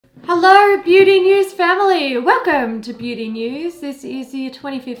Hello, Beauty News family. Welcome to Beauty News. This is the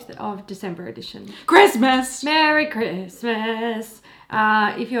 25th of December edition. Christmas! Merry Christmas.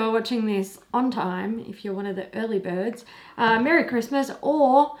 If you're watching this on time, if you're one of the early birds, Merry Christmas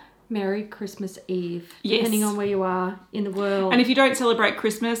or Merry Christmas Eve, depending on where you are in the world. And if you don't celebrate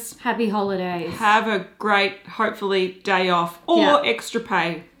Christmas, happy holidays. have a great, hopefully, day off or extra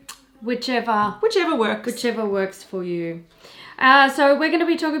pay. Whichever works. Whichever works for you. So we're going to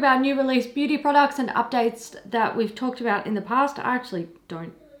be talking about new release beauty products and updates that we've talked about in the past. I actually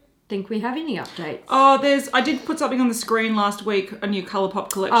don't think we have any updates. I did put something on the screen last week, a new ColourPop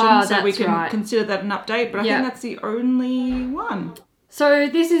collection, so we can consider that an update, but I think that's the only one. So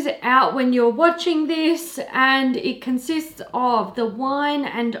this is out when you're watching this, and it consists of the Wine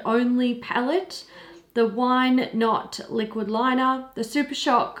and Only palette, the Wine Not liquid liner, the Super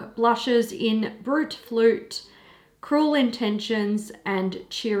Shock blushes in Brute Flute, Cruel Intentions and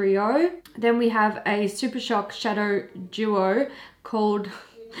Cheerio. Then we have a Super Shock shadow duo called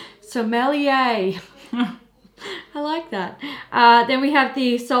Sommelier. I like that. Then we have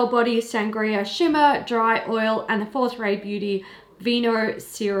the Soul Body Sangria Shimmer Dry Oil and the Fourth Ray Beauty Vino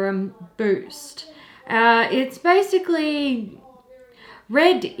Serum Boost. It's basically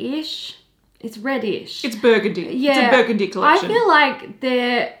red-ish. It's reddish. It's burgundy. Yeah. It's a burgundy collection. I feel like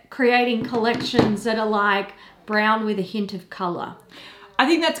they're creating collections that are like brown with a hint of colour. I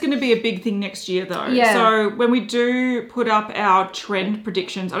think that's going to be a big thing next year though. Yeah. So when we do put up our trend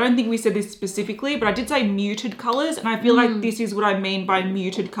predictions, I don't think we said this specifically, but I did say muted colours, and I feel like this is what I mean by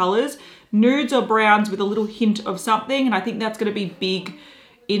muted colours. Nudes or browns with a little hint of something, and I think that's going to be big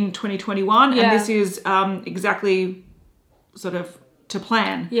in 2021, and this is exactly sort of to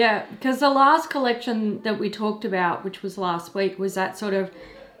plan. Yeah, because the last collection that we talked about, which was last week, was that sort of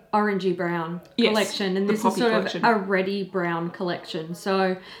orangey brown collection, and this is sort of a reddy brown collection.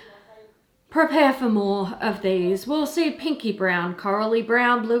 So prepare for more of these. We'll see pinky brown, corally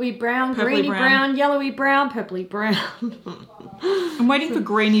brown, bluey brown, greeny brown, yellowy brown, purpley brown. I'm waiting for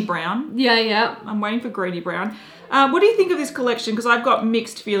greeny brown. Yeah. I'm waiting for greeny brown. What do you think of this collection? Because I've got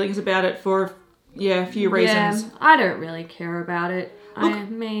mixed feelings about it for a few reasons. Yeah, I don't really care about it. I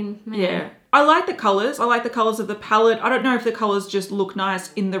mean, I like the colours. I like the colours of the palette. I don't know if the colours just look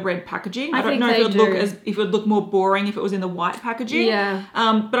nice in the red packaging. I don't know if it would look more boring if it was in the white packaging. Yeah.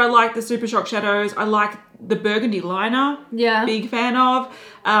 But I like the Super Shock shadows. I like the burgundy liner. Yeah. Big fan of.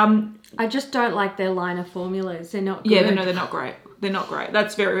 I just don't like their liner formulas. They're not good. Yeah, no, they're not great. They're not great.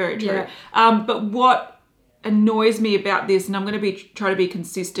 That's very, very true. Yeah. But what annoys me about this, and I'm going to try to be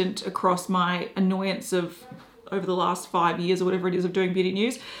consistent across my annoyance of over the last 5 years or whatever it is of doing beauty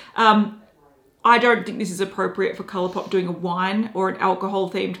news, I don't think this is appropriate for ColourPop doing a wine or an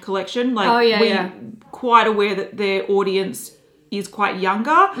alcohol themed collection. We're quite aware that their audience is quite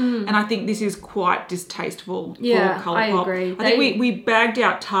younger, and I think this is quite distasteful for ColourPop. I agree. I think we bagged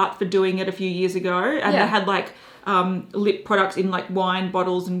out Tarte for doing it a few years ago, and they had like lip products in like wine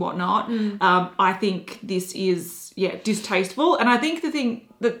bottles and whatnot. I think this is distasteful, and I think the thing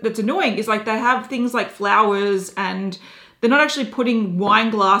that's annoying is like they have things like flowers, and they're not actually putting wine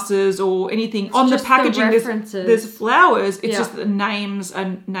glasses or anything on the packaging. There's flowers. It's just the names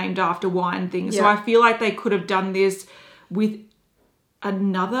are named after wine things. So I feel like they could have done this with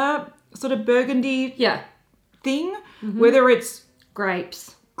another sort of burgundy thing, whether it's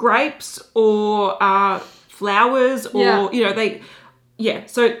grapes or flowers or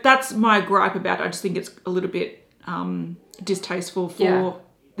so that's my gripe about it. I just think it's a little bit distasteful for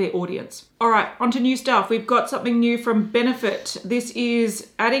their audience. All right, on to new stuff. We've got something new from Benefit. This is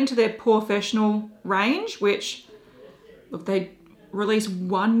adding to their Professional range, which look, they release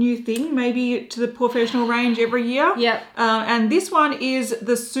one new thing maybe to the Professional range every year. And this one is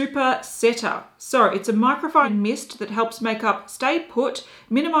the Super Setter. So it's a microfine mist that helps makeup stay put,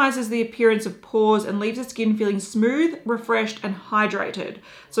 minimizes the appearance of pores, and leaves the skin feeling smooth, refreshed, and hydrated.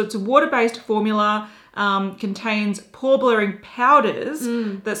 So it's a water-based formula, contains pore blurring powders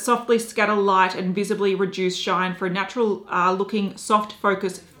that softly scatter light and visibly reduce shine for a natural looking soft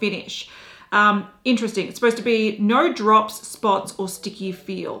focus finish. Interesting. It's supposed to be no drops, spots, or sticky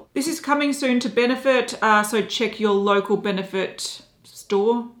feel. This is coming soon to Benefit, so check your local Benefit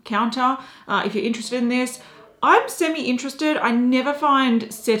store counter if you're interested in this. I'm semi-interested. I never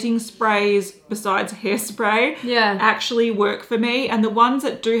find setting sprays besides hairspray actually work for me, and the ones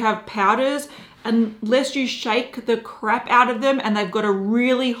that do have powders, unless you shake the crap out of them and they've got a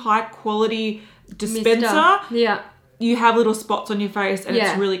really high quality dispenser, you have little spots on your face and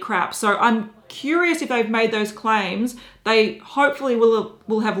it's really crap. So I'm curious if they've made those claims. They hopefully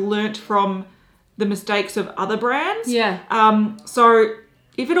will have learnt from the mistakes of other brands. Yeah. So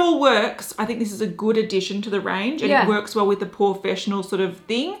if it all works, I think this is a good addition to the range, and Yeah. it works well with the professional sort of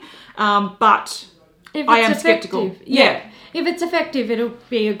thing. But If I it's am effective, skeptical. Yeah. If it's effective, it'll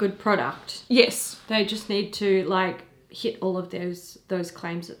be a good product. Yes. They just need to like hit all of those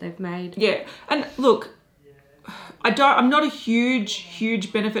claims that they've made. Yeah. And look, I'm not a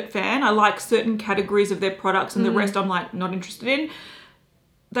huge Benefit fan. I like certain categories of their products, and the rest I'm like not interested in.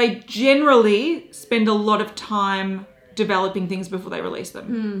 They generally spend a lot of time developing things before they release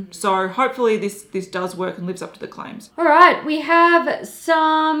them. So hopefully this does work and lives up to the claims. All right, we have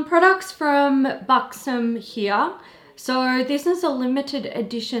some products from Buxom here. So this is a limited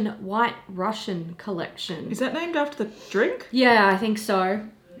edition White Russian collection. Is that named after the drink? Yeah, I think so.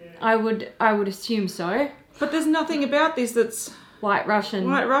 I would assume so. But there's nothing about this that's White Russian.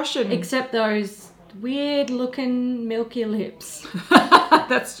 White Russian. Except those weird looking milky lips.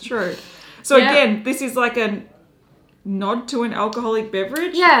 That's true. So Yeah. again, this is like a nod to an alcoholic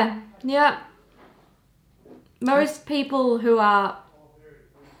beverage. Yeah. Most people who are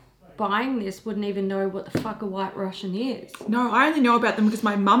buying this wouldn't even know what the fuck a White Russian is. No, I only know about them because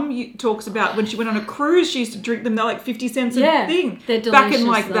my mum talks about when she went on a cruise, she used to drink them. They're like 50 cents a thing. They're Back in delicious,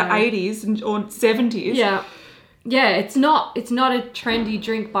 like the though. 80s or 70s. Yeah, it's not a trendy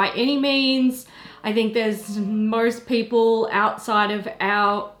drink by any means. I think there's most people outside of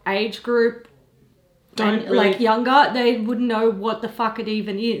our age group Don't and really- like younger, they wouldn't know what the fuck it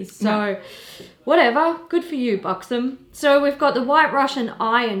even is. So whatever, good for you, Buxom. So we've got the White Russian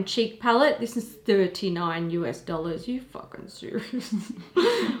Eye and Cheek Palette. This is $39 US. You fucking serious?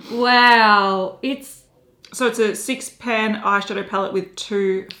 Wow. So it's a 6-pan eyeshadow palette with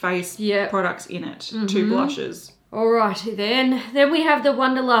 2 face products in it, 2 blushes. Alrighty then. Then we have the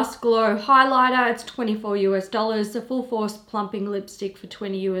Wonderlust Glow Highlighter. It's $24 US. The Full Force Plumping Lipstick for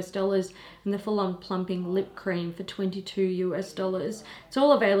 $20 US. And the Full On Plumping Lip Cream for $22 US. It's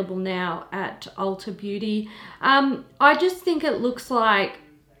all available now at Ulta Beauty. I just think it looks like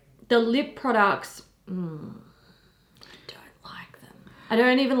the lip products, I don't like them. I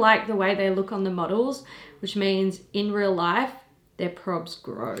don't even like the way they look on the models, which means in real life, their prob's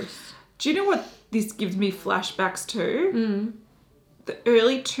gross. Do you know what this gives me flashbacks to? The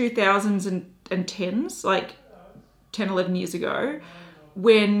early 2000s and 10s, like 10, 11 years ago,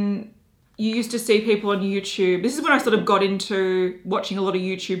 when you used to see people on YouTube. This is when I sort of got into watching a lot of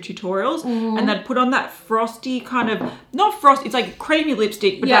YouTube tutorials, and they'd put on that frosty kind of, not frosty, it's like creamy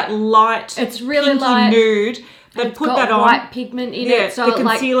lipstick, but that light, it's really pinky light nude. They'd It's put got that on. white pigment in it, so the it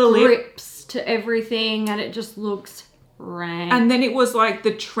like concealer lip. grips to everything, and it just looks rank. And then it was like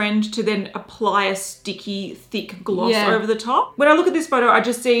the trend to then apply a sticky, thick gloss Yeah. over the top. When I look at this photo, I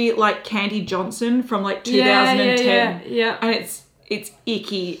just see like Candy Johnson from like 2010. Yeah. And it's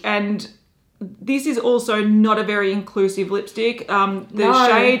icky. And this is also not a very inclusive lipstick. The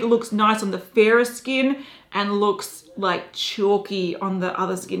shade looks nice on the fairer skin and looks like chalky on the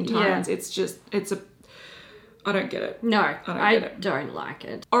other skin tones. Yeah. I don't get it. No, I don't get it. don't like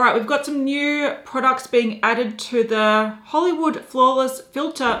it. All right, we've got some new products being added to the Hollywood Flawless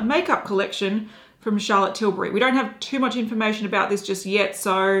Filter Makeup Collection from Charlotte Tilbury. We don't have too much information about this just yet,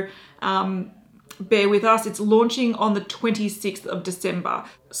 so bear with us. It's launching on the 26th of December.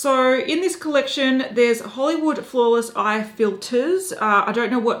 So in this collection, there's Hollywood Flawless Eye Filters. I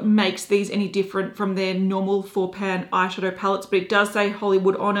don't know what makes these any different from their normal 4-pan eyeshadow palettes, but it does say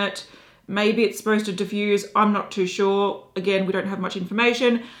Hollywood on it. Maybe it's supposed to diffuse. I'm not too sure. Again, we don't have much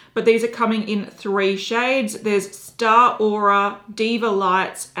information, but these are coming in 3 shades. There's Star Aura, Diva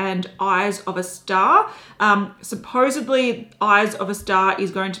Lights, and Eyes of a Star. Supposedly, Eyes of a Star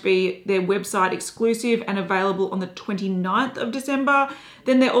is going to be their website exclusive and available on the 29th of December.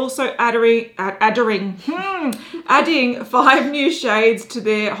 Then they're also adding 5 new shades to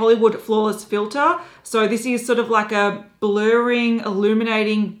their Hollywood Flawless Filter. So this is sort of like a blurring,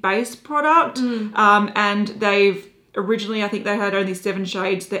 illuminating base product. And they've originally, I think they had only 7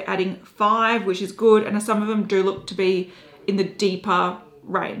 shades. They're adding 5, which is good. And some of them do look to be in the deeper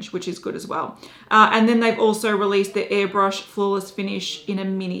range, which is good as well. And then they've also released the Airbrush Flawless Finish in a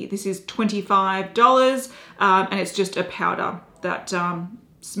mini. This is $25, and it's just a powder that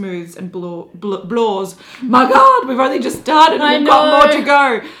smooths and blurs. My God, we've only just started and we've got more to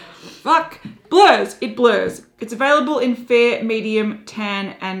go. Fuck. Blurs. It blurs. It's available in fair, medium,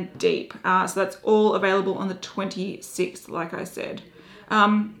 tan, and deep. So that's all available on the 26th, like I said.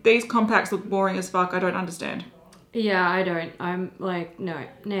 These compacts look boring as fuck. I don't understand. Yeah, I don't. I'm like, no,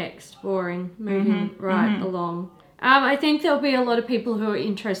 next, boring, moving along. I think there'll be a lot of people who are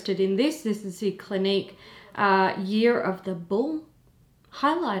interested in this. This is the Clinique Year of the Bull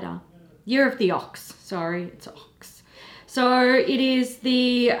highlighter. Year of the Ox. Sorry, it's Ox. So it is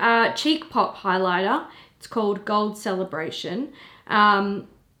the Cheek Pop highlighter. It's called Gold Celebration. And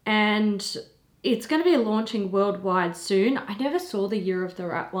it's going to be launching worldwide soon. I never saw the Year of the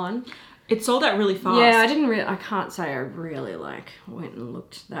Rat one. It sold out really fast. Yeah, I can't say I really went and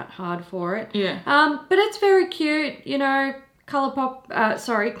looked that hard for it. Yeah. But it's very cute, you know, ColourPop,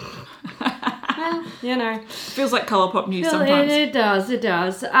 sorry. Well, you know. Feels like ColourPop news sometimes. It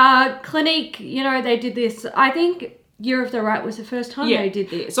does. Clinique, you know, they did this. I think Year of the Rat was the first time they did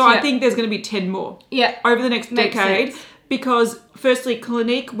this. So I think there's going to be 10 more. Yeah. Over the next decade. Sense. Because firstly,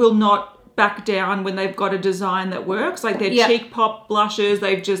 Clinique will not back down when they've got a design that works. Like their Cheek Pop blushes,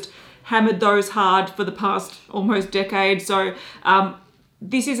 they've just hammered those hard for the past almost decade. So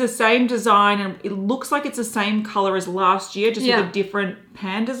this is the same design and it looks like it's the same colour as last year, just with a different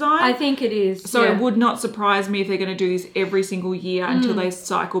pan design. I think it is. So it would not surprise me if they're going to do this every single year until they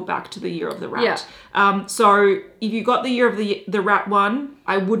cycle back to the Year of the Rat. Yeah. So if you got the Year of the Rat one,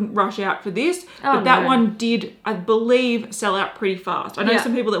 I wouldn't rush out for this. But that one did, I believe, sell out pretty fast. I know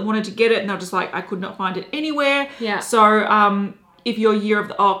some people that wanted to get it and they're just like, I could not find it anywhere. Yeah. So if you're Year of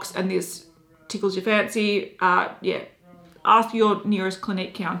the Ox and this tickles your fancy, ask your nearest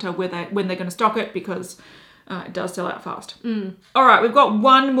Clinique counter when they're going to stock it because it does sell out fast. All right, we've got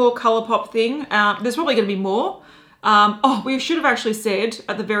one more ColourPop thing. There's probably going to be more. We should have actually said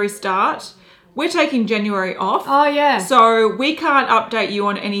at the very start, we're taking January off. Oh, yeah. So we can't update you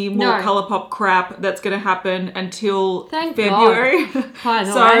on any more ColourPop crap that's going to happen until February.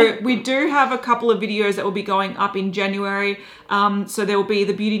 So we do have a couple of videos that will be going up in January. So there will be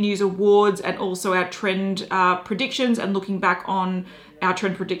the Beauty News Awards and also our trend predictions and looking back on our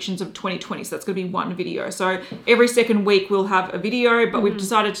trend predictions of 2020. So that's going to be one video. So every second week we'll have a video, but we've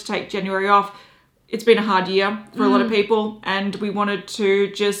decided to take January off. It's been a hard year for a lot of people and we wanted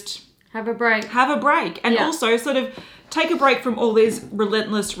to just... Have a break. And also sort of take a break from all these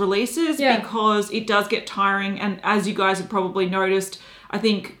relentless releases because it does get tiring. And as you guys have probably noticed, I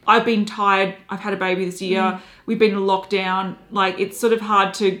think I've been tired. I've had a baby this year. We've been in lockdown. Like, it's sort of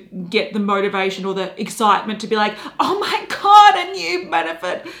hard to get the motivation or the excitement to be like, oh my God, a new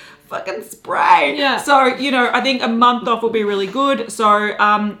Benefit fucking spray. Yeah. So, you know, I think a month off will be really good. So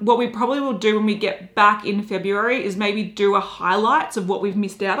what we probably will do when we get back in February is maybe do a highlights of what we've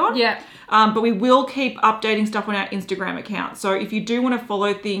missed out on. Yeah. But we will keep updating stuff on our Instagram account. So if you do want to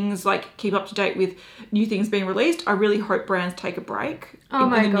follow things, like keep up to date with new things being released, I really hope brands take a break in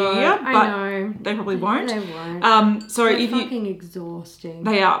the new year. But I know. They probably won't. They won't. So They're if fucking exhausting.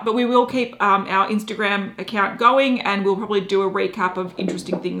 They are. But we will keep our Instagram account going and we'll probably do a recap of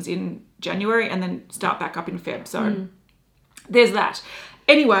interesting things in January and then start back up in Feb. So there's that.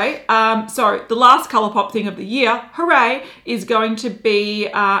 Anyway, so the last ColourPop thing of the year, hooray, is going to be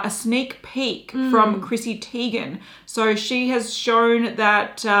a sneak peek from Chrissy Teigen. So she has shown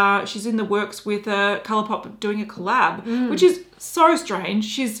that she's in the works with ColourPop doing a collab, which is so strange.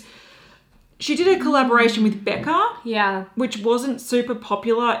 She did a collaboration with Becca. Yeah. Which wasn't super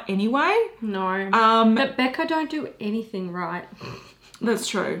popular anyway. No. But Becca don't do anything right. That's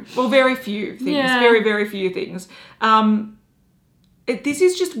true. Well, very few things. Yeah. Very, very few things. This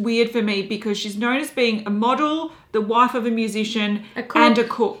is just weird for me because she's known as being a model, the wife of a musician, and a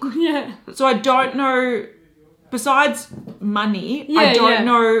cook. Yeah. So I don't know, besides money, I don't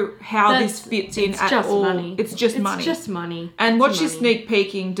know how this fits in at all. Money. It's just money. It's just money. And what she's sneak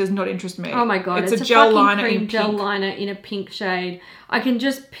peeking does not interest me. Oh my God. It's a gel liner cream gel liner in a pink shade. I can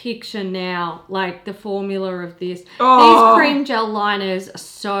just picture now, like, the formula of this. These cream gel liners are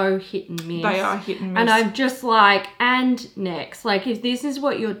so hit and miss. They are hit and miss. And I'm just like, and next. Like, if this is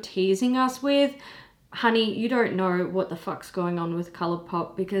what you're teasing us with, honey, you don't know what the fuck's going on with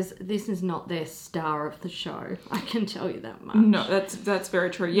ColourPop because this is not their star of the show. I can tell you that much. No, that's very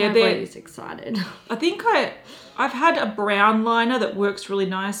true. Yeah, nobody's excited. I think I've had a brown liner that works really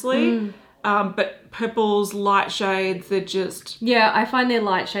nicely. But purples, light shades, they're just... Yeah, I find their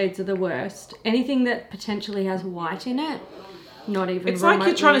light shades are the worst. Anything that potentially has white in it, not even It's like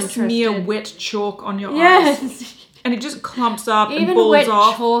you're trying to smear wet chalk on your eyes. And it just clumps up and balls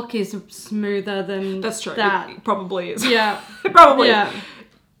off. Even wet chalk is smoother than That's true. That. It probably is. Yeah. It probably is.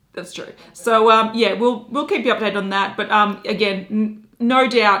 That's true. So, we'll keep you updated on that. But again... No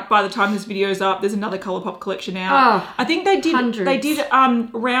doubt by the time this video's up, there's another ColourPop collection out. I think they did hundreds. They did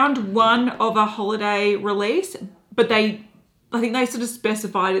round one of a holiday release, but I think they sort of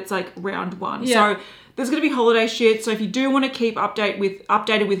specified it's like round one. Yeah. So there's going to be holiday shit. So if you do want to keep updated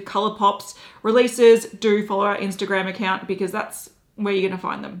with ColourPop's releases, do follow our Instagram account because that's where you're going to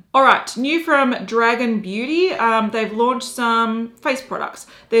find them. All right, new from Dragon Beauty. They've launched some face products.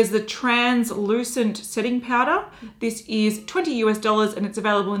 There's the Translucent Setting Powder. This is $20 and it's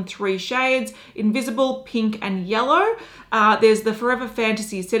available in 3 shades: Invisible, Pink, and Yellow. There's the Forever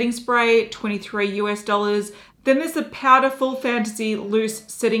Fantasy Setting Spray, $23. Then there's the Powderful Fantasy Loose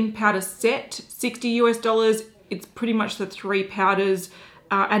Setting Powder Set, $60. It's pretty much the 3 powders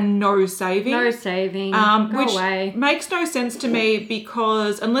and no saving. No saving. Which away. Makes no sense to me,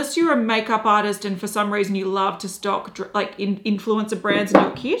 because unless you're a makeup artist and for some reason you love to stock influencer brands in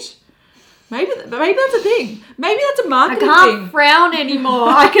your kit, maybe that's a thing. Maybe that's a marketing I can't thing. frown anymore.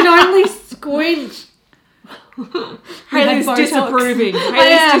 I can only squint. Hayley's disapproving.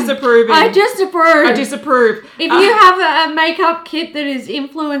 Hayley's disapproving. I disapprove. I disapprove. If you have a makeup kit that is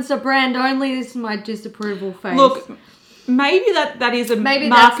influencer brand only, this is my disapproval face. Look, maybe that is a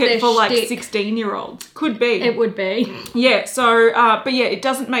market for like 16-year-olds. Could be. It would be. Yeah. So, but yeah, it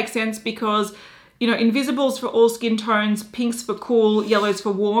doesn't make sense because, you know, Invisibles for all skin tones, pinks for cool, yellows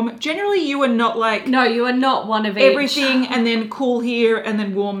for warm. Generally, you are not like... No, you are not one of each. Everything and then cool here and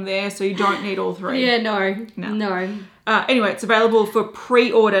then warm there, so you don't need all 3. Yeah, no. Anyway, it's available for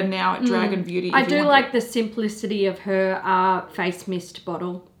pre-order now at Dragon Beauty. I do like the simplicity of her face mist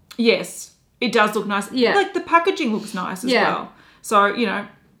bottle. Yes, it does look nice. Yeah. Like the packaging looks nice as well. So, you know,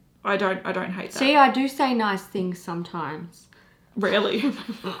 I don't hate that. See, I do say nice things sometimes. Really?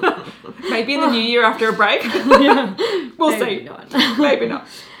 Maybe in the new year after a break. We'll Maybe see. Not. Maybe not.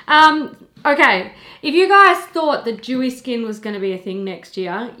 Okay. If you guys thought that dewy skin was going to be a thing next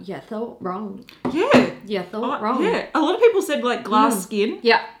year, you thought wrong. Yeah. You thought wrong. Yeah. A lot of people said like glass skin.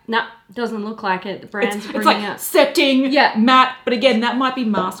 Yeah. No, doesn't look like it. The brands are It's bringing like out. setting, matte. But again, that might be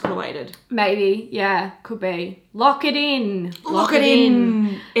mask related. Maybe. Yeah, could be. Lock it in. Lock it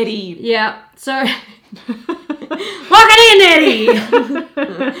in, Eddie. Yeah. So... Lock it in, Eddie!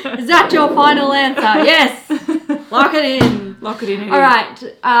 Is that your final answer? Yes! Lock it in. Lock it in, Eddie. All right.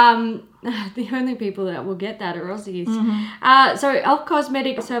 The only people that will get that are Aussies. So Elf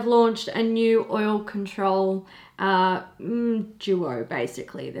Cosmetics have launched a new oil control duo,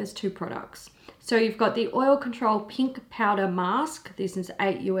 basically. There's 2 products. So you've got the Oil Control Pink Powder Mask. This is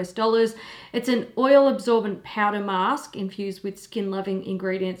 $8. It's an oil-absorbent powder mask infused with skin-loving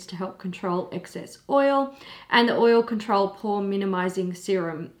ingredients to help control excess oil. And the Oil Control Pore Minimizing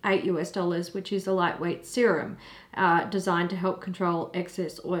Serum, $8, which is a lightweight serum designed to help control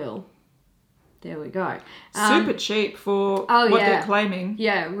excess oil. There we go. Super cheap for what they're claiming.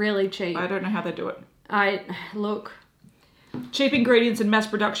 Yeah, really cheap. I don't know how they do it. Look... Cheap ingredients and mass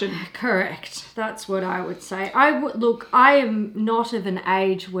production. Correct. That's what I would say. I am not of an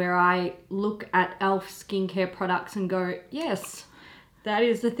age where I look at Elf skincare products and go, yes, that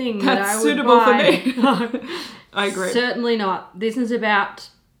is the thing that I would suitable buy. for me. I agree. Certainly not. This is about,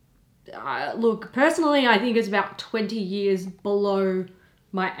 look, personally, I think it's about 20 years below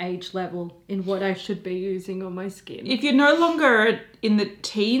my age level in what I should be using on my skin. If you're no longer in the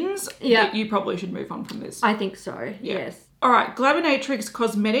teens, you probably should move on from this. I think so, yes. All right, Glamonatrix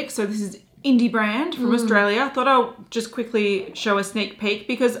Cosmetics. So this is indie brand from Australia. I thought I'll just quickly show a sneak peek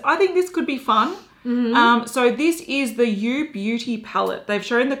because I think this could be fun. So this is the You Beauty palette. They've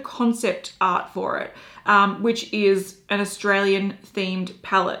shown the concept art for it, which is an Australian themed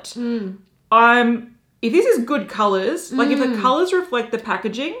palette. If this is good colours, like if the colours reflect the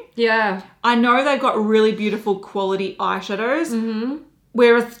packaging, I know they've got really beautiful quality eyeshadows.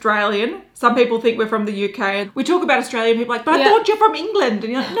 We're Australian. Some people think we're from the UK. We talk about Australian people like, but I thought you're from England.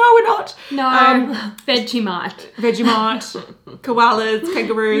 And you're like, no, we're not. No, Vegemite, koalas,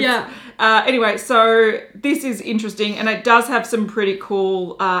 kangaroos. Anyway, so this is interesting and it does have some pretty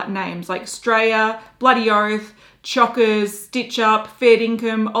cool names like Straya, Bloody Oath, Chockers, Stitch Up, Fair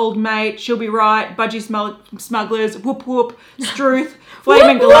Dinkum, Old Mate, She'll Be Right, Budgie Smugglers, Whoop Whoop, Struth, Flame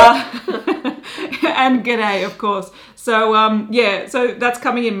and Gala, and G'day, of course. So, so that's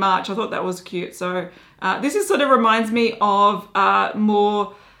coming in March. I thought that was cute. So, this is sort of reminds me of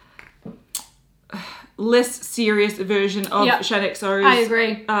less serious version of Shadexo's I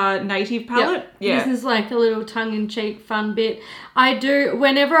agree. native palette. This is like a little tongue-in-cheek fun bit. I do,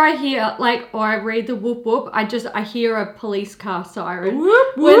 whenever I hear, or I read the whoop whoop, I hear a police car siren.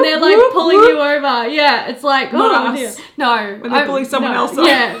 Whoop, when whoop, they're whoop, pulling whoop. you over. Yeah, it's like, Not us. No. When they're pulling someone else over.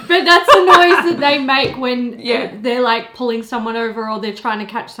 Yeah, but that's the noise that they make when they're pulling someone over or they're trying to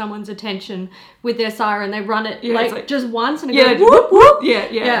catch someone's attention with their siren. They run it just once and it goes whoop whoop.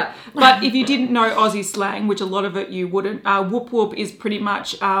 Yeah. But if you didn't know Aussie slang, which a lot of it you wouldn't. Whoop whoop is pretty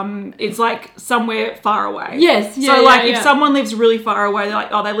much, it's like somewhere far away. Yes. Yeah, so like yeah, if yeah. someone lives really far away, they're like,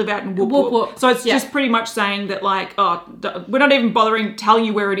 oh, they live out in whoop Whoop, whoop. whoop. So it's Yeah. just pretty much saying that like, oh, we're not even bothering telling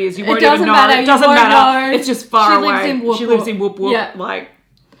you where it is. You won't doesn't even know. matter. It doesn't You won't matter. know. It's just far She away. lives in Whoop She lives Whoop. in whoop whoop. Yeah. Like,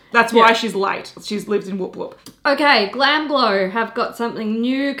 that's why Yeah. she's late. She lives in whoop whoop. Okay, Glam Glow have got something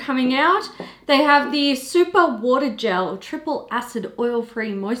new coming out. They have the Super Water Gel Triple Acid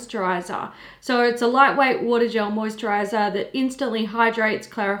Oil-Free Moisturizer. So it's a lightweight water gel moisturizer that instantly hydrates,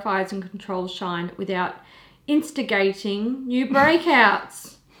 clarifies and controls shine without instigating new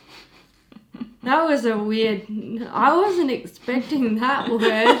breakouts. That was a weird... I wasn't expecting that word.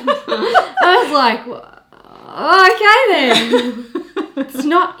 I was like, okay then. It's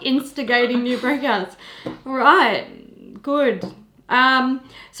not instigating new breakouts. Right, good.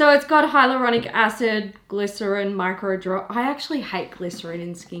 So it's got hyaluronic acid, glycerin, microdrop. I actually hate glycerin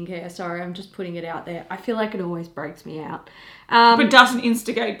in skincare. Sorry, I'm just putting it out there. I feel like it always breaks me out. But doesn't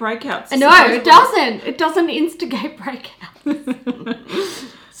instigate breakouts. No, it doesn't. It doesn't instigate breakouts.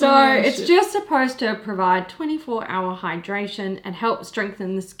 So it's just supposed to provide 24-hour hydration and help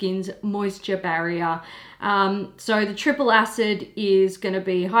strengthen the skin's moisture barrier. So the triple acid is going to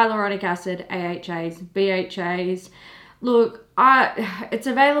be hyaluronic acid, AHAs, BHAs. Look, it's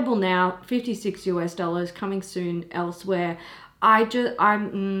available now, $56 coming soon elsewhere. I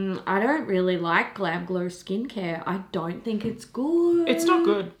don't really like Glam Glow skincare. I don't think it's good. It's not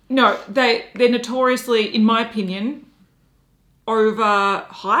good. No, they're notoriously, in my opinion,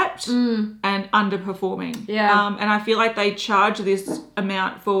 overhyped and underperforming. Yeah. And I feel like they charge this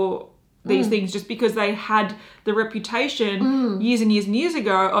amount for these things just because they had the reputation years and years and years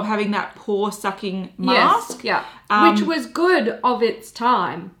ago of having that pore sucking mask. Yes, yeah. Which was good of its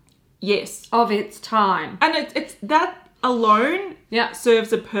time. Yes. Of its time. And it's that alone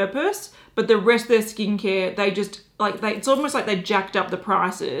serves a purpose, but the rest of their skincare, they just it's almost like they jacked up the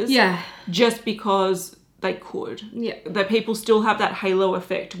prices. Yeah. Just because they could. Yeah. That people still have that halo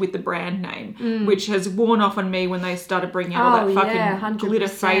effect with the brand name, which has worn off on me when they started bringing out all that fucking 100%. glitter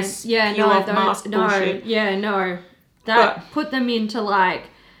face peel off those- mask bullshit. That put them into like,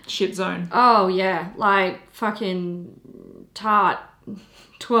 Shit zone. oh yeah, like fucking Tarte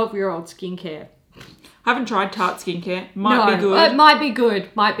 12-year-old skincare. Haven't tried Tarte skincare. Might be good. It might be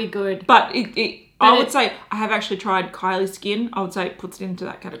good. But I would say I have actually tried Kylie Skin. I would say it puts it into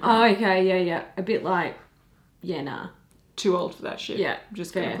that category. Oh, okay, yeah. A bit like, nah. Too old for that shit. Yeah, I'm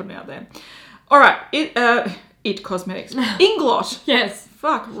just going to fair. put it out there. All right. It Cosmetics. Inglot. Yes.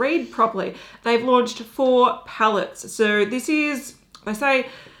 Fuck, read properly. They've launched 4 palettes. So this is, they say,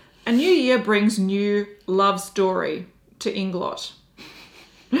 a new year brings new love story to Inglot.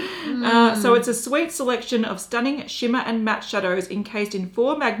 So it's a sweet selection of stunning shimmer and matte shadows encased in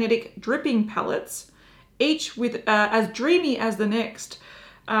 4 magnetic dripping palettes, each with as dreamy as the next.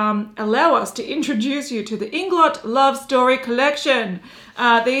 Allow us to introduce you to the Inglot Love Story Collection.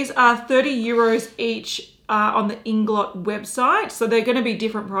 These are €30 each on the Inglot website. So they're going to be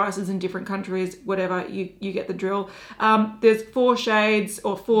different prices in different countries, whatever, you get the drill. There's 4 shades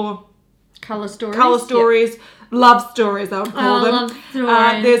or 4 Colour stories. stories. Love stories, I would call them. Love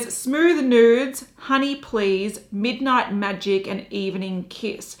stories. There's Smooth Nudes, Honey Please, Midnight Magic, and Evening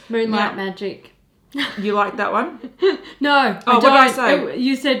Kiss. Moonlight Now, Magic. You like that one? No. Oh, what did I say?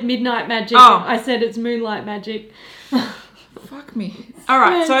 You said Midnight Magic. Oh. I said it's Moonlight Magic. Fuck me. All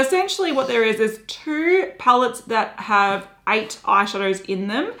right, so essentially what there is, there's 2 palettes that have 8 eyeshadows in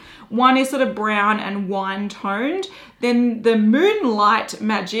them. One is sort of brown and wine toned. Then the Moonlight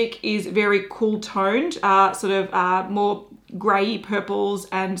Magic is very cool toned, more grey purples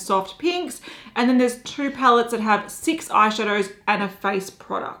and soft pinks. And then there's 2 palettes that have 6 eyeshadows and a face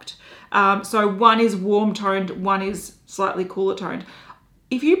product. So one is warm toned, one is slightly cooler toned.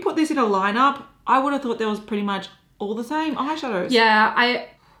 If you put this in a lineup, I would have thought there was pretty much all the same eyeshadows. Yeah,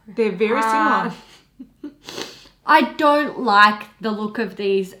 They're very similar. I don't like the look of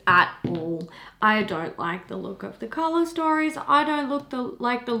these at all. I don't like the look of the colour stories. I don't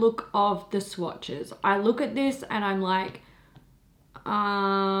like the look of the swatches. I look at this and I'm like,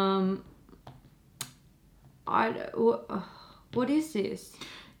 what is this?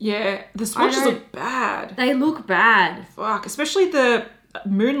 Yeah, the swatches are bad. They look bad. Fuck, especially the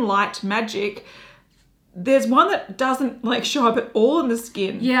Moonlight Magic. There's one that doesn't show up at all in the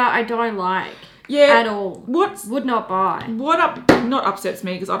skin. Yeah, I don't like. Yeah, at all. Would not buy. Not upsets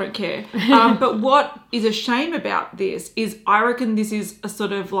me because I don't care. But what is a shame about this is I reckon this is a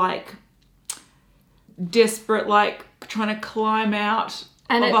sort of desperate trying to climb out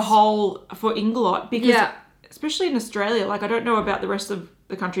of a hole for Inglot because especially in Australia, like I don't know about the rest of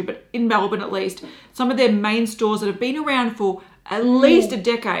the country, but in Melbourne at least, some of their main stores that have been around for at least a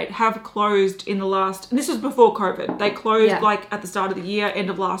decade have closed in the last, and this was before COVID. They closed like at the start of the year,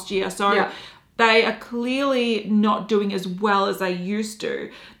 end of last year. So they are clearly not doing as well as they used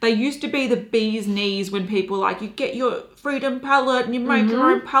to. They used to be the bee's knees when people like, you get your Freedom palette and you make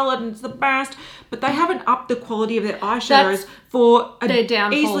your own palette and it's the best. But they haven't upped the quality of their eyeshadows for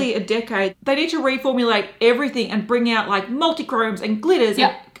easily a decade. They need to reformulate everything and bring out like multi-chromes and glitters.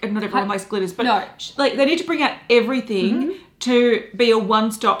 And not everyone likes glitters, but like they need to bring out everything to be a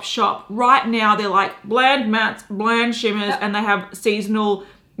one-stop shop. Right now they're like bland mattes, bland shimmers, and they have seasonal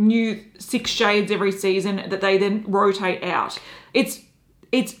new 6 shades every season that they then rotate out. It's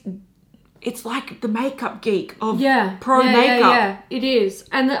like the Makeup Geek of pro makeup. Yeah, it is.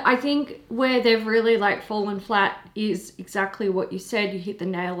 And I think where they've really like fallen flat is exactly what you said. You hit the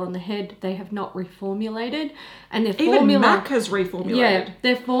nail on the head. They have not reformulated, and their Even formula, MAC has reformulated. Yeah,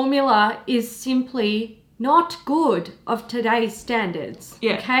 their formula is simply not good of today's standards.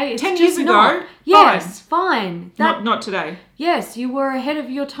 Yeah. Okay? It's 10 just years ago, not. Yes, fine. Not today. Yes, you were ahead of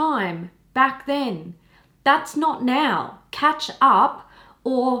your time back then. That's not now. Catch up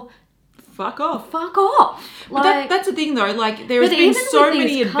or fuck off. Fuck off. But that's the thing though, like there has been so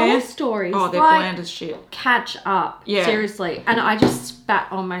many advanced stories. Oh, they're like, bland as shit. Catch up. Yeah. Seriously. And I just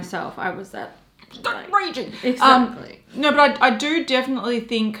spat on myself. I was that raging. Exactly. No, but I do definitely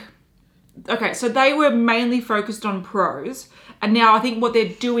think, okay, so they were mainly focused on pros, and now I think what they're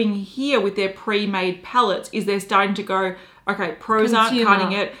doing here with their pre-made palettes is they're starting to go, okay, pros aren't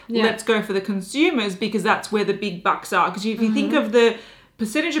cutting it, let's go for the consumers because that's where the big bucks are. Because if you think of the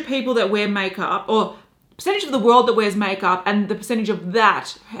percentage of people that wear makeup, or percentage of the world that wears makeup, and the percentage of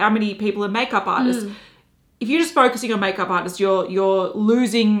that, how many people are makeup artists, if you're just focusing on makeup artists, you're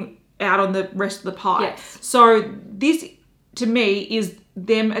losing out on the rest of the pie. Yes. So this, to me, is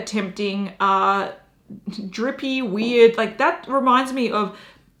them attempting drippy, weird, like that reminds me of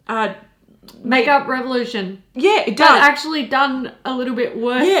Makeup Revolution. Yeah, it does. But actually done a little bit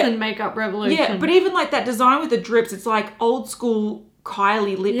worse than Makeup Revolution. Yeah, but even like that design with the drips, it's like old school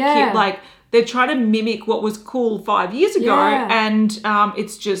Kylie lip kit. Like they're trying to mimic what was cool 5 years ago, and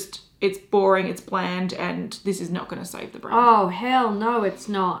it's boring, it's bland, and this is not going to save the brand. Oh, hell no, it's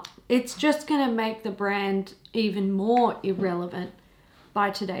not. It's just going to make the brand even more irrelevant by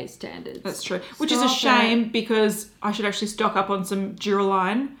today's standards. That's true. Which is a shame because I should actually stock up on some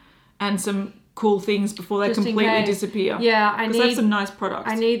Duraline and some cool things before they completely disappear. Yeah, because they have some nice products.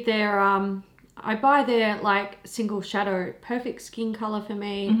 I need their I buy their like single shadow, perfect skin color for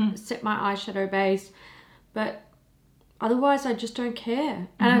me, set my eyeshadow base, but otherwise I just don't care.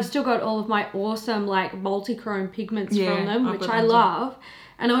 And I've still got all of my awesome like multi-chrome pigments from them, which I love.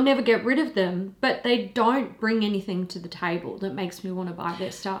 And I'll never get rid of them, but they don't bring anything to the table that makes me want to buy their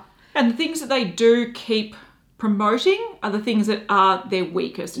stuff. And the things that they do keep promoting are the things that are their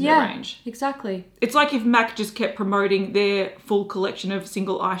weakest in their range. Exactly. It's like if MAC just kept promoting their full collection of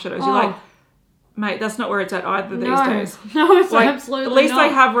single eyeshadows. You're like, mate, that's not where it's at either these days. No, it's like, absolutely not. At least they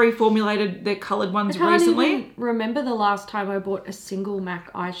have reformulated their coloured ones recently. I can't even remember the last time I bought a single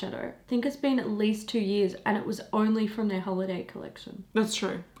MAC eyeshadow. I think it's been at least 2 years, and it was only from their holiday collection. That's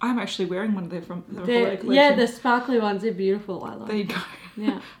true. I'm actually wearing one of their from their holiday collection. Yeah, the sparkly ones are beautiful. I like. There you go.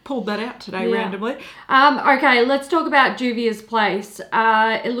 Yeah. Pulled that out today randomly. Okay, let's talk about Juvia's Place.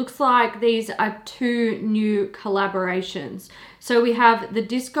 It looks like these are 2 new collaborations. So we have the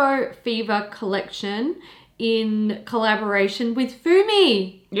Disco Fever collection in collaboration with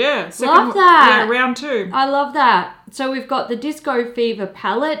Fumi. Yeah. Love that. Yeah, round 2. I love that. So we've got the Disco Fever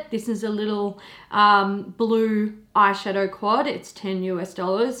palette. This is a little blue eyeshadow quad. It's $10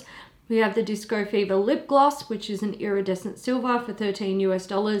 US. We have the Disco Fever lip gloss, which is an iridescent silver for $13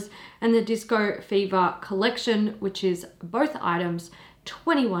 US, and the Disco Fever collection, which is both items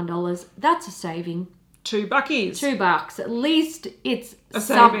 $21. That's a saving. $2. $2. At least it's a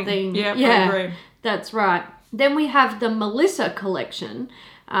something. Saving. Yeah, I agree. That's right. Then we have the Melissa collection.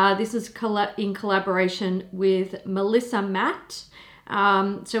 This is in collaboration with Melissa Matte.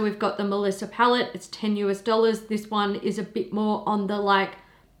 So we've got the Melissa palette. It's $10 US. This one is a bit more on the like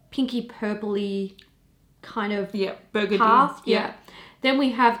pinky purpley kind of burgundy path. Yeah. Then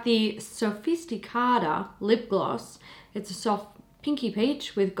we have the Sophisticata lip gloss. It's a soft pinky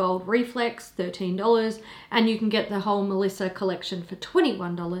peach with gold reflex, $13, and you can get the whole Melissa collection for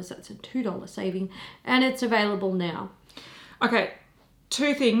 $21. That's a $2 saving, and it's available now. Okay,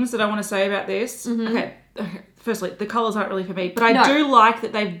 2 things that I want to say about this. Okay, firstly, the colours aren't really for me, but I do like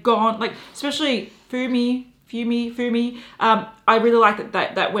that they've gone, like, especially Fumi. I really like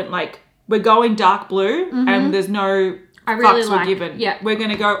that went like we're going dark blue and there's no I really fucks like, were given. yeah. We're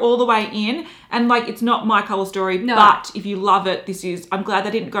going to go all the way in. And like, it's not my colour story, No. but if you love it, I'm glad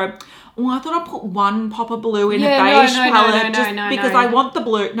they didn't go, oh, I thought I put one pop of blue in Yeah, a beige no, palette no, because I want the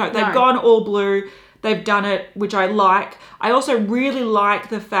blue. No, they've gone all blue. They've done it, which I like. I also really like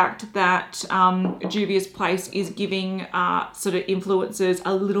the fact that Juvia's Place is giving sort of influencers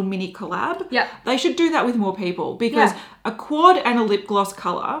a little mini collab. Yeah. They should do that with more people because a quad and a lip gloss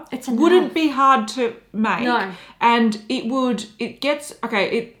colour wouldn't be hard to make. No. And it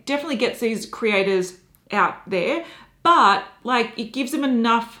definitely gets these creators out there. But, like, it gives them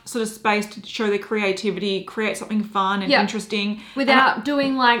enough sort of space to show their creativity, create something fun and interesting. Without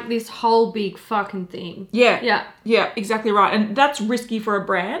doing, like, this whole big fucking thing. Yeah, exactly right. And that's risky for a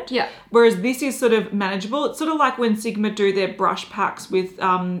brand. Yeah. Whereas this is sort of manageable. It's sort of like when Sigma do their brush packs with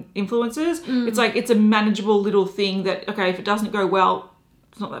influencers. It's like, it's a manageable little thing that, okay, if it doesn't go well,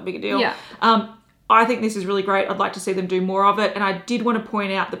 it's not that big a deal. Yeah. I think this is really great. I'd like to see them do more of it. And I did want to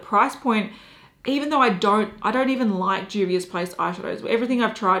point out the price point. Even though I don't even like Juvia's Place eyeshadows. Everything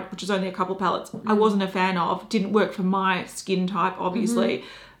I've tried, which is only a couple palettes, I wasn't a fan of. Didn't work for my skin type, obviously.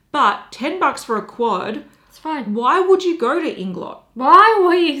 But $10 for a quad. It's fine. Why would you go to Inglot? Why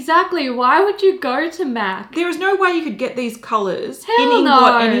would you go to MAC? There is no way you could get these colours in Hell Inglot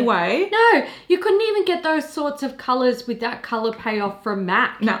no. anyway. No, you couldn't even get those sorts of colours with that colour payoff from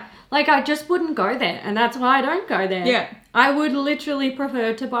MAC. No. Like, I just wouldn't go there, and that's why I don't go there. Yeah. I would literally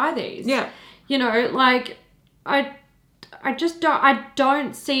prefer to buy these. Yeah. You know, like, I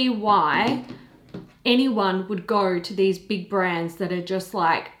don't see why anyone would go to these big brands that are just,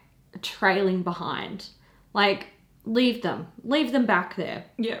 like, trailing behind. Like, leave them back there.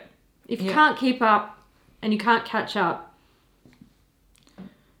 Yeah. If you can't keep up and you can't catch up.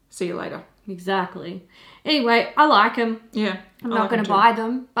 See you later. Exactly. Anyway, I like them. Yeah. I'm not going to buy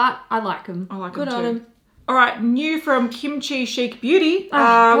them, but I like them. I like Good them on too. them. All right, new from Kimchi Chic Beauty.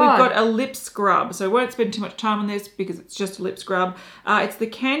 God. We've got a lip scrub. So I won't spend too much time on this because it's just a lip scrub. It's the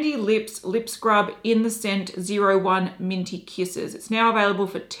Candy Lips Lip Scrub in the scent 01 Minty Kisses. It's now available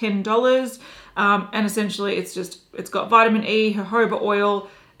for $10. And essentially it's got vitamin E, jojoba oil.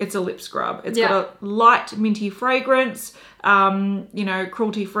 It's a lip scrub. It's got a light minty fragrance,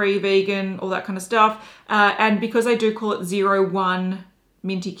 cruelty-free, vegan, all that kind of stuff. And because they do call it 01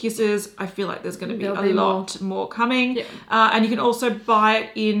 Minty Kisses, I feel like there's going to be a lot more coming. Yeah. And you can also buy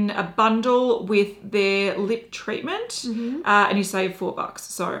it in a bundle with their lip treatment, and you save $4.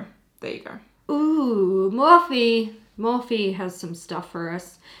 So there you go. Ooh, Morphe has some stuff for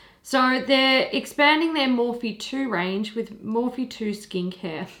us. So they're expanding their Morphe 2 range with Morphe 2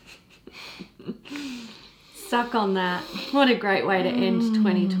 skincare. Suck on that. What a great way to end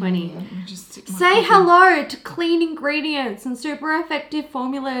 2020. Say hello to clean ingredients and super effective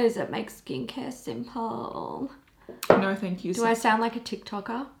formulas that make skincare simple. No, thank you. Do I sound like a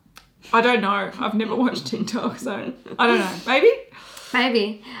TikToker? I don't know. I've never watched TikTok, so I don't know.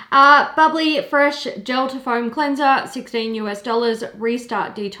 Maybe. Bubbly Fresh Gel to Foam Cleanser, $16.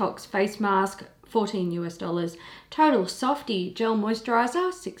 Restart Detox Face Mask, $14. Total Softy Gel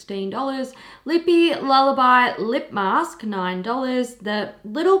Moisturizer, $16. Lippy Lullaby Lip Mask, $9. The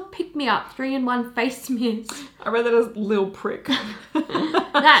Little Pick Me Up 3-in-1 Face Mist. I read that as Lil Prick.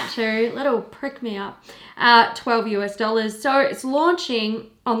 That too, Little Prick Me Up, $12. So it's launching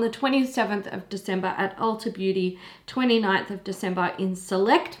on the 27th of December at Ulta Beauty, 29th of December in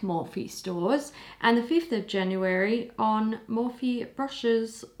select Morphe stores, and the 5th of January on Morphe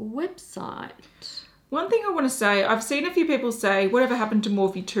Brush's website. One thing I want to say, I've seen a few people say, whatever happened to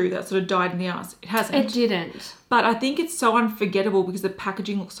Morphe 2, that sort of died in the ass. It hasn't. It didn't. But I think it's so unforgettable because the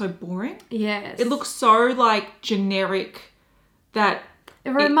packaging looks so boring. Yes. It looks so, like, generic that...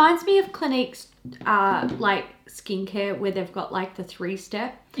 It reminds me of Clinique's, like, skincare where they've got, like, the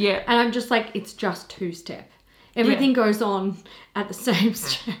 3-step. Yeah. And I'm just like, it's just 2-step. Everything goes on at the same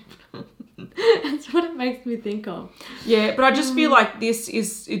step. That's what it makes me think of. Yeah, but I just feel like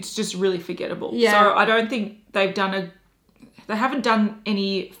it's just really forgettable. Yeah. So I don't think they haven't done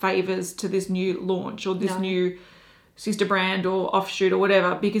any favours to this new launch or this new sister brand or offshoot or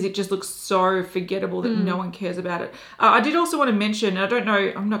whatever, because it just looks so forgettable that no one cares about it. I did also want to mention, I don't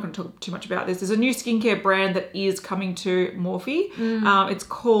know, I'm not going to talk too much about this. There's a new skincare brand that is coming to Morphe. It's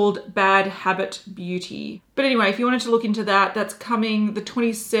called Bad Habit Beauty. But anyway, if you wanted to look into that, that's coming the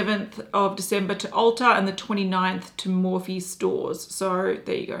 27th of December to Ulta and the 29th to Morphe stores. So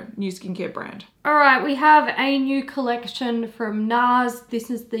there you go, new skincare brand. All right, we have a new collection from NARS.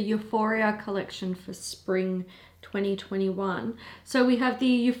 This is the Euphoria collection for spring 2021. So we have the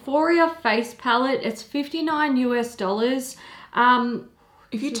Euphoria face palette. It's $59.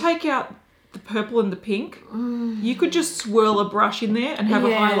 If you take out the purple and the pink, you could just swirl a brush in there and have a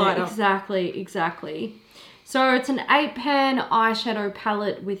highlighter. Exactly. So it's an 8-pan eyeshadow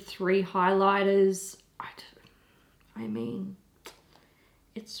palette with 3 highlighters. I mean,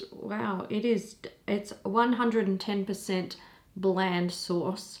 it's 110% bland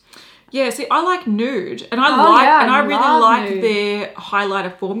sauce. Yeah, see, I like nude, and I really like nude. their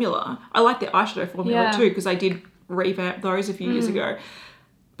highlighter formula. I like their eyeshadow formula too, because I did revamp those a few years ago.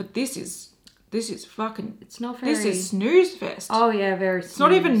 But this is fucking. It's not very. This is snooze fest. Oh yeah, very. It's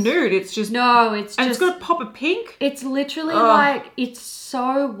not even nude. It's just it's got a pop of pink. It's literally like it's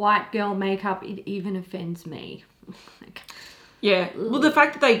so white girl makeup. It even offends me. Yeah. Well, the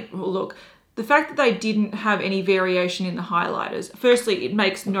fact that they didn't have any variation in the highlighters. Firstly, it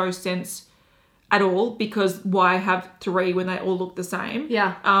makes no sense at all, because why have 3 when they all look the same?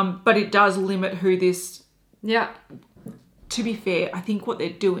 Yeah. But it does limit who this. Yeah. To be fair, I think what they're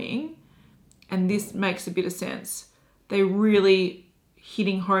doing, and this makes a bit of sense, they're really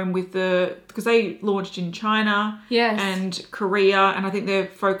hitting home with because they launched in China and Korea, and I think they're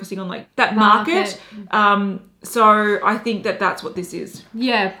focusing on like that market. So I think that's what this is.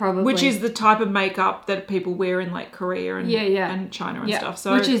 Yeah, probably. Which is the type of makeup that people wear in like Korea and and China and stuff.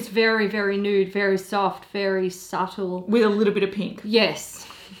 So which is very, very nude, very soft, very subtle. With a little bit of pink. Yes.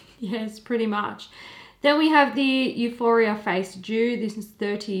 Yes, pretty much. Then we have the Euphoria Face Dew. This is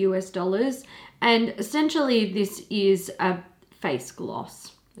 $30 and essentially this is a face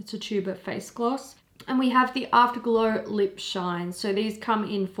gloss. It's a tube of face gloss. And we have the Afterglow Lip Shine. So these come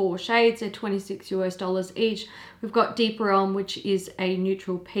in 4 shades. They're $26 each. We've got Deep Realm, which is a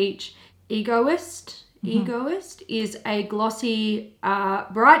neutral peach. Egoist is a glossy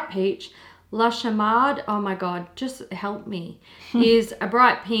bright peach. La Chamade, oh my God, just help me, is a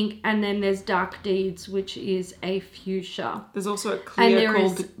bright pink. And then there's Dark Deeds, which is a fuchsia. There's also a clear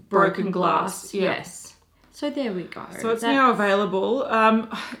called Broken Glass. Yes. So there we go. So it's now available.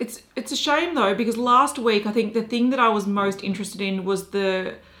 It's a shame though, because last week I think the thing that I was most interested in was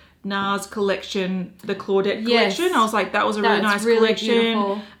the NARS collection, the Claudette collection. I was like, that was a really nice collection.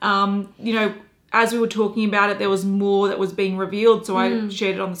 Beautiful. You know, as we were talking about it, there was more that was being revealed. So I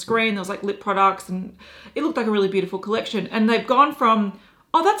shared it on the screen. There was like lip products and it looked like a really beautiful collection. And they've gone from,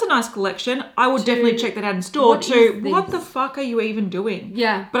 oh, that's a nice collection, I would definitely check that out in store, what the fuck are you even doing?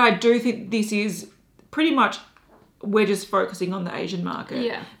 Yeah. But I do think this is pretty much, we're just focusing on the Asian market.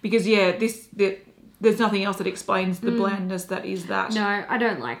 Yeah. Because there's nothing else that explains the blandness that is that. No, I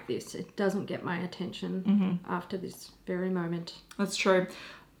don't like this. It doesn't get my attention after this very moment. That's true.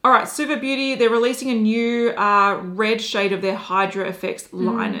 All right, Suva Beauty, they're releasing a new red shade of their Hydra Effects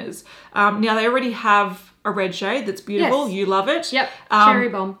liners. Now, they already have a red shade that's beautiful. Yes. You love it. Yep, cherry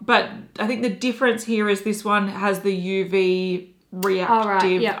bomb. But I think the difference here is this one has the UV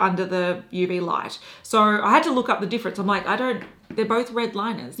reactive under the UV light. So I had to look up the difference. I'm like, they're both red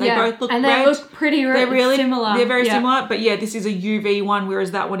liners. They both look and red. They look pretty red. They're really similar. They're very similar, but yeah, this is a UV one,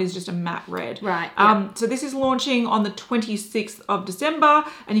 whereas that one is just a matte red. Right. So this is launching on the 26th of December,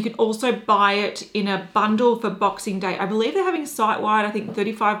 and you can also buy it in a bundle for Boxing Day. I believe they're having site-wide, I think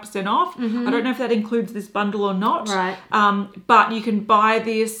 35% off. I don't know if that includes this bundle or not. Right. But you can buy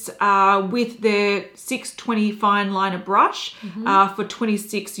this with their 620 fine liner brush for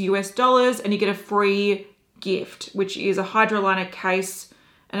 $26 and you get a free gift, which is a Hydroliner case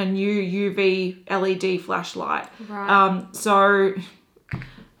and a new UV LED flashlight. Right. So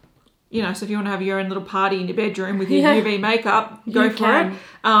if you want to have your own little party in your bedroom with your UV makeup, go for it.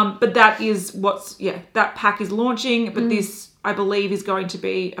 But that is that pack is launching, but this, I believe, is going to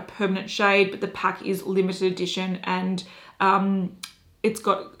be a permanent shade, but the pack is limited edition and it's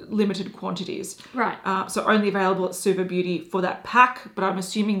got limited quantities. Right. So only available at Suva Beauty for that pack, but I'm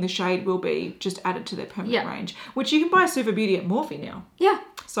assuming the shade will be just added to their permanent range, which you can buy Suva Beauty at Morphe now. Yeah.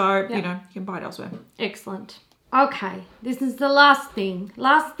 So, you can buy it elsewhere. Excellent. Okay, this is the last thing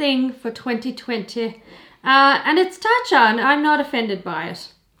for 2020. And it's Tatcha, and I'm not offended by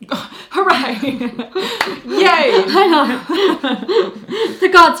it. Hooray! Yay! I know. The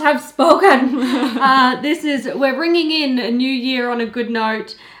gods have spoken. We're bringing in a new year on a good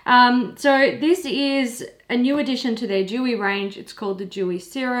note. So this is a new addition to their dewy range. It's called the Dewy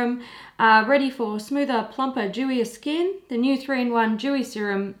Serum. Ready for smoother, plumper, dewier skin. The new 3-in-1 Dewy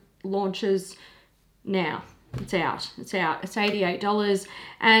Serum launches now. It's out. It's $88.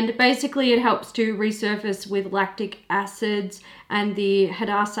 And basically it helps to resurface with lactic acids and the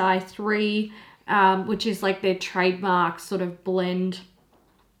Hadassah 3, which is like their trademark sort of blend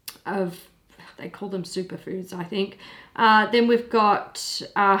of, they call them superfoods, I think. Then we've got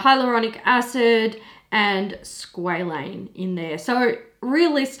hyaluronic acid and squalane in there. So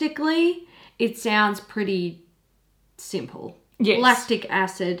realistically, it sounds pretty simple. Yes. Lactic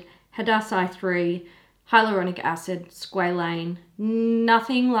acid, Hadassah 3, hyaluronic acid, squalane.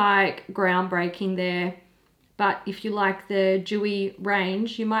 Nothing like groundbreaking there. But if you like the dewy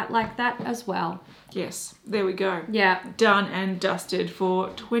range, you might like that as well. Yes, there we go. Yeah. Done and dusted for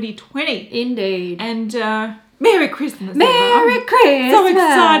 2020. Indeed. And Merry Christmas. Merry everyone. Christmas. So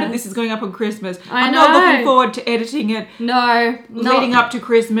excited this is going up on Christmas. I'm not looking forward to editing it. No. Leading up to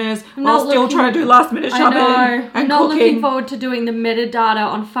Christmas while not still looking- trying to do last minute shopping I know. and I'm not cooking. looking forward to doing the metadata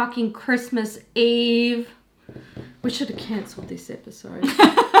on fucking Christmas Eve. We should have cancelled this episode.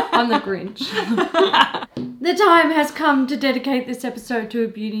 I'm the Grinch. The time has come to dedicate this episode to a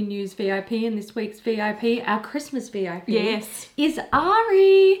Beauty News VIP, and this week's VIP, our Christmas VIP, Yes. is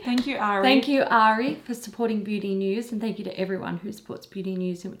Ari. Thank you, Ari. Thank you, Ari, for supporting Beauty News, and thank you to everyone who supports Beauty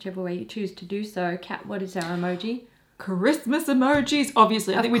News in whichever way you choose to do so. Kat, what is our emoji? Christmas emojis.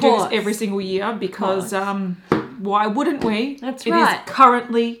 Obviously, I Of think we do course. this every single year because why wouldn't we? That's It right. is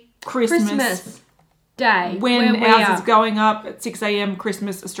currently Christmas Day. when we ours are. is going up at 6 a.m.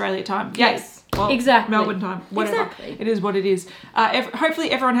 Christmas Australia time. Yes, Well, exactly. Melbourne time, whatever. Exactly. It is what it is.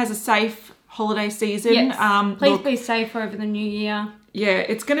 Hopefully everyone has a safe holiday season. Yes. Please Look, be safe over the new year. yeah,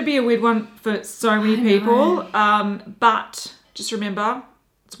 it's going to be a weird one for so many people. But just remember,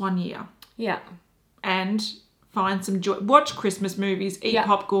 it's 1 year. Yeah. And find some joy. Watch Christmas movies, eat Yeah.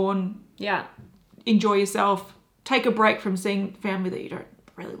 popcorn, Yeah. enjoy yourself. Take a break from seeing family that you don't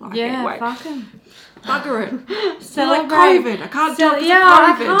really like Yeah, anyway. fuck 'em. Bugger it. Like Celebrate. COVID. I can't do it 'cause Yeah, of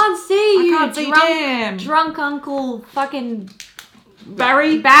I COVID. can't see you. I can't see drunk, damn. drunk Uncle fucking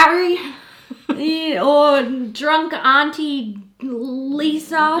Barry. Barry. Yeah, or drunk Auntie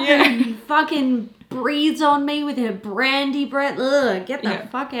Lisa Yeah. who fucking breathes on me with her brandy breath. Ugh, get the Yeah.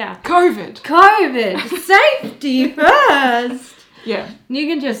 fuck out. COVID. COVID. Safety first. Yeah. You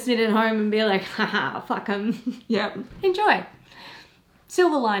can just sit at home and be like, haha, fuck 'em. Yeah. Enjoy.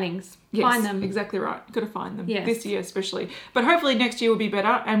 Silver linings. Yes, Find them. exactly right. Got to find them. Yes. This year especially. But hopefully next year will be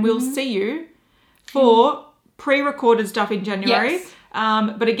better and we'll see you for pre-recorded stuff in January. Yes.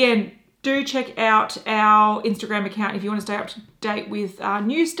 But again, do check out our Instagram account if you want to stay up to date with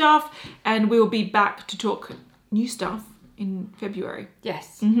new stuff, and we'll be back to talk new stuff in February.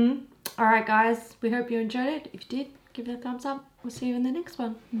 Yes. Mm-hmm. All right, guys. We hope you enjoyed it. If you did, give it a thumbs up. We'll see you in the next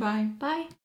one. Bye. Bye.